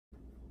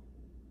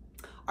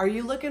Are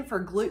you looking for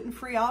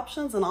gluten-free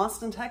options in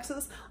Austin,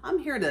 Texas? I'm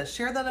here to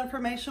share that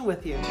information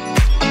with you.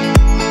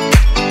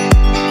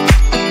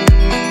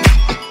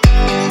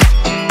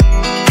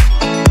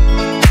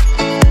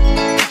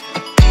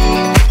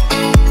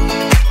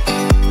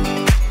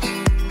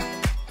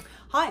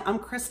 Hi, I'm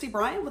Kristie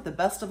Bryant with the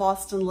Best of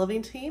Austin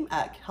Living team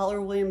at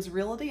Keller Williams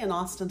Realty in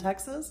Austin,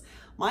 Texas.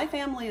 My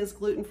family is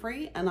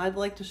gluten-free, and I'd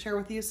like to share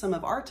with you some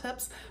of our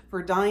tips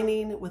for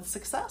dining with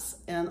success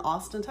in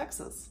Austin,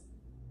 Texas.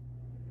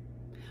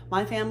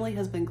 My family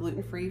has been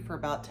gluten-free for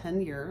about 10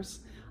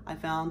 years. I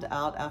found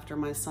out after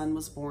my son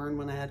was born,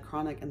 when I had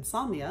chronic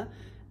insomnia,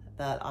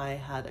 that I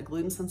had a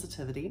gluten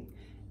sensitivity.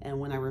 And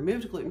when I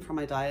removed gluten from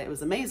my diet, it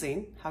was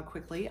amazing how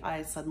quickly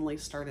I suddenly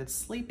started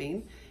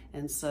sleeping.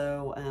 And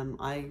so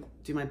I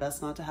do my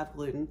best not to have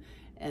gluten.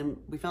 And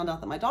we found out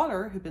that my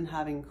daughter, who'd been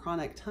having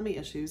chronic tummy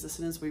issues, as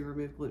soon as we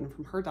removed gluten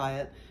from her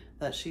diet,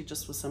 that she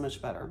just was so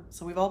much better.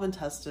 So we've all been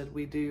tested.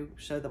 We do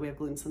show that we have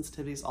gluten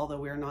sensitivities, although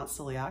we are not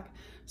celiac.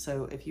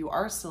 So if you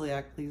are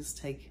celiac, please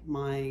take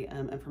my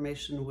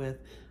information with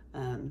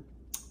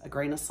a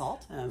grain of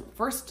salt.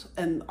 First,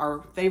 and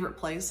our favorite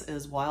place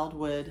is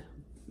Wildwood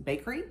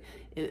Bakery.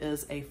 It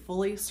is a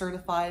fully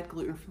certified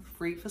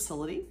gluten-free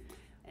facility.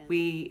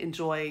 We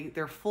enjoy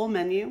their full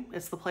menu.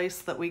 It's the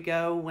place that we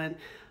go when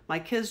my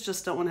kids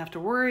just don't want to have to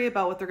worry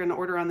about what they're going to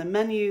order on the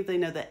menu. They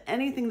know that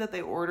anything that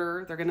they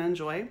order, they're going to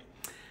enjoy.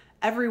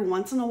 Every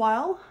once in a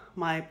while,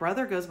 my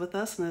brother goes with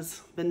us and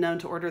has been known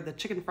to order the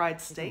chicken fried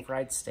steak.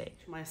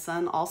 My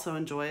son also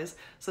enjoys.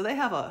 So they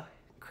have a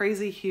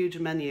crazy huge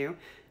menu.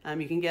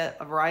 You can get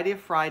a variety of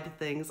fried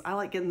things. I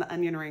like getting the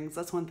onion rings.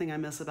 That's one thing I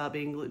miss about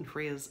being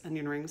gluten-free is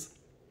onion rings.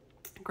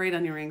 Great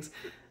onion rings.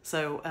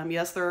 So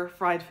yes, there are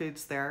fried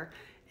foods there.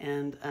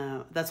 And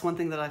that's one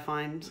thing that I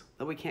find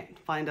that we can't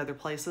find other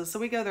places. So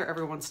we go there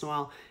every once in a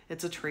while.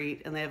 It's a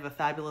treat, and they have a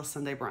fabulous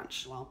Sunday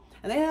brunch.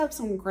 And they have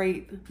some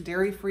great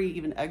dairy-free,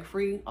 even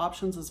egg-free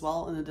options as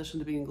well, in addition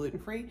to being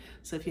gluten-free.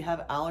 So if you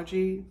have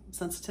allergy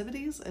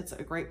sensitivities, it's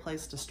a great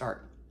place to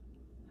start.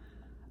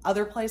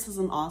 Other places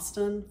in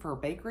Austin for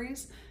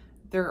bakeries,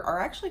 there are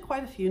actually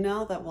quite a few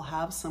now that will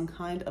have some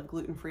kind of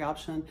gluten-free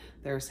option.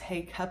 There's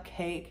Hey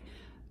Cupcake.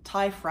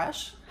 Thai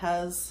Fresh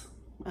has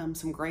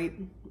some great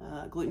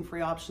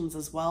gluten-free options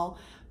as well.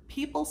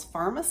 People's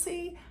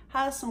Pharmacy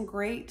has some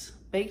great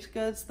baked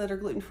goods that are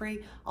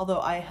gluten-free,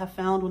 although I have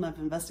found when I've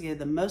investigated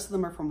them, most of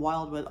them are from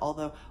Wildwood,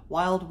 although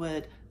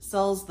Wildwood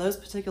sells those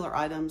particular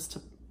items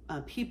to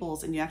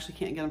People's, and you actually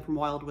can't get them from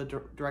Wildwood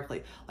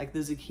directly, like the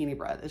zucchini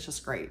bread. It's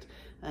just great.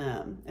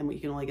 And you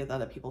can only get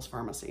that at People's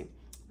Pharmacy.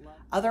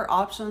 Other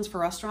options for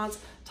restaurants,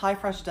 Thai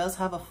Fresh does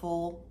have a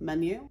full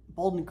menu.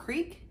 Bolden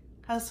Creek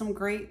has some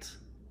great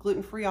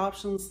gluten-free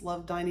options.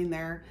 Love dining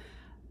there.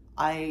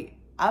 I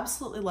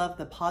absolutely love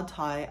the pad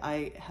thai.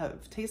 I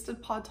have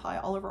tasted pad thai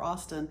all over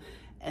Austin,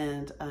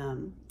 and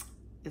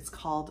it's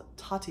called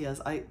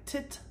Tatia's.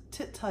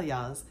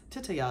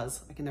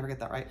 Titia's, I can never get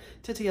that right.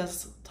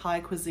 Titia's Thai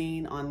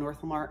cuisine on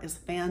North Lamar is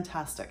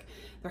fantastic.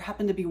 There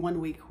happened to be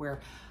one week where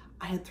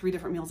I had 3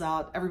 different meals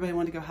out. Everybody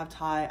wanted to go have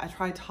Thai. I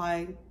tried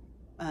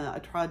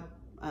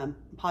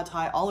pad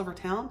thai all over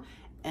town,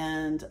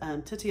 and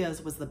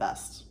Titia's was the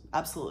best.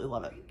 Absolutely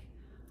love it.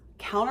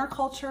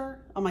 Counterculture,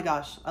 oh my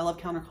gosh, I love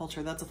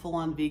Counterculture. That's a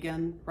full-on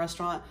vegan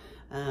restaurant.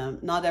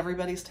 Not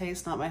everybody's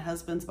taste, not my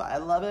husband's, but I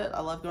love it.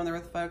 I love going there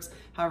with folks.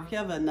 However, if you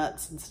have a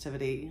nut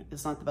sensitivity,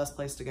 it's not the best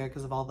place to go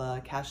because of all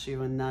the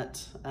cashew and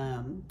nut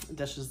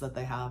dishes that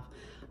they have.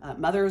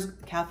 Mother's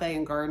Cafe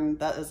and Garden,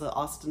 that is an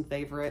Austin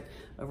favorite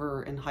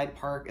over in Hyde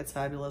Park. It's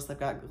fabulous. They've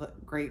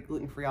got great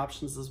gluten-free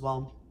options as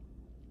well.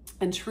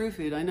 And True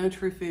Food, I know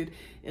True Food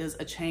is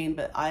a chain,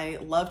 but I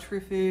love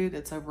True Food.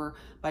 It's over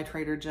by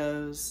Trader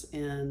Joe's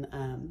in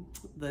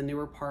the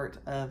newer part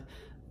of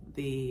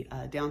the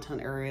downtown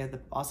area, the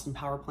Austin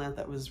Power Plant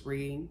that was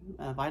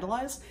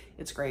revitalized.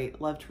 It's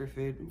great. Love True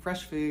Food.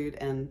 Fresh food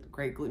and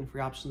great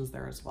gluten-free options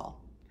there as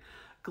well.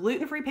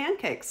 Gluten-free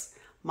pancakes.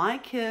 My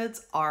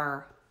kids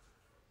are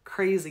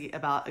crazy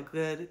about a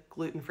good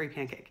gluten-free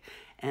pancake.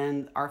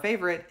 And our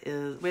favorite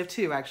is, we have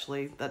 2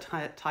 actually, that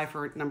tie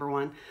for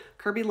 #1.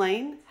 Kirby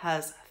Lane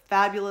has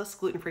fabulous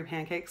gluten-free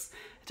pancakes.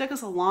 It took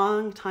us a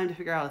long time to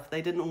figure out if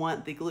they didn't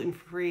want the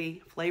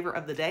gluten-free flavor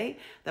of the day,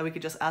 that we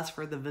could just ask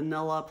for the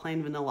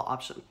plain vanilla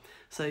option.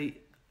 So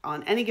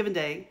on any given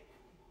day,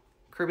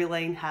 Kirby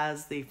Lane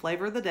has the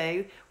flavor of the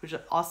day, which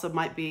also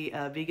might be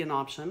a vegan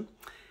option.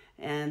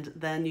 And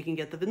then you can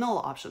get the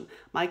vanilla option.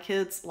 My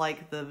kids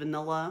like the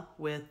vanilla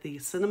with the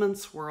cinnamon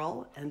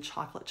swirl and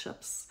chocolate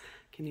chips.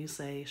 Can you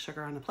say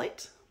sugar on a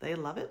plate? They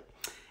love it.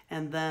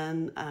 And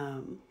then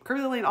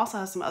Kirby Lane also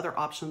has some other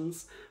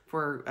options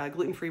for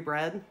gluten-free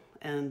bread,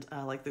 and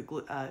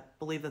I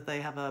believe that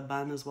they have a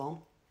bun as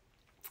well.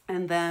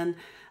 And then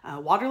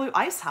Waterloo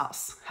Ice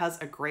House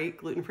has a great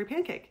gluten-free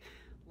pancake.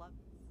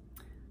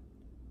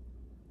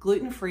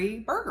 Gluten-free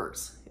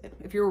burgers.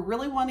 If you're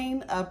really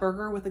wanting a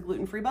burger with a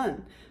gluten-free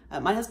bun.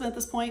 My husband at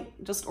this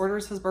point just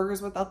orders his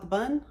burgers without the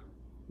bun.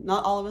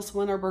 Not all of us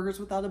want our burgers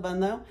without a bun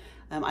though.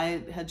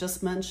 I had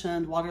just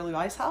mentioned Waterloo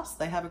Ice House.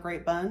 They have a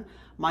great bun.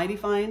 Mighty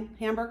Fine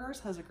Hamburgers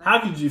has a great How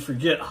could you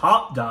forget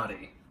Hot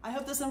Dottie? I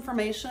hope this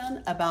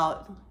information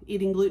about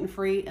eating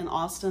gluten-free in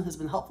Austin has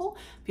been helpful.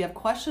 If you have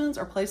questions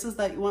or places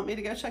that you want me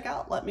to go check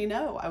out, let me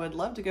know. I would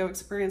love to go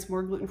experience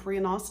more gluten-free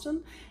in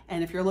Austin.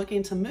 And if you're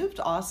looking to move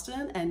to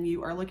Austin and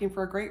you are looking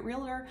for a great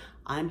realtor,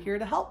 I'm here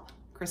to help.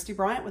 Kristie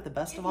Bryant with the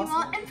Best of Austin.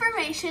 If you want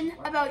information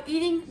about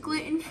eating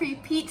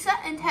gluten-free pizza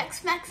and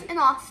Tex-Mex in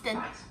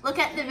Austin, look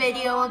at the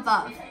video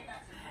above.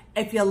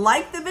 If you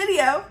like the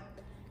video,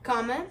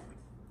 comment,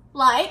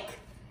 like,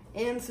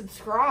 and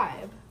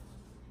subscribe.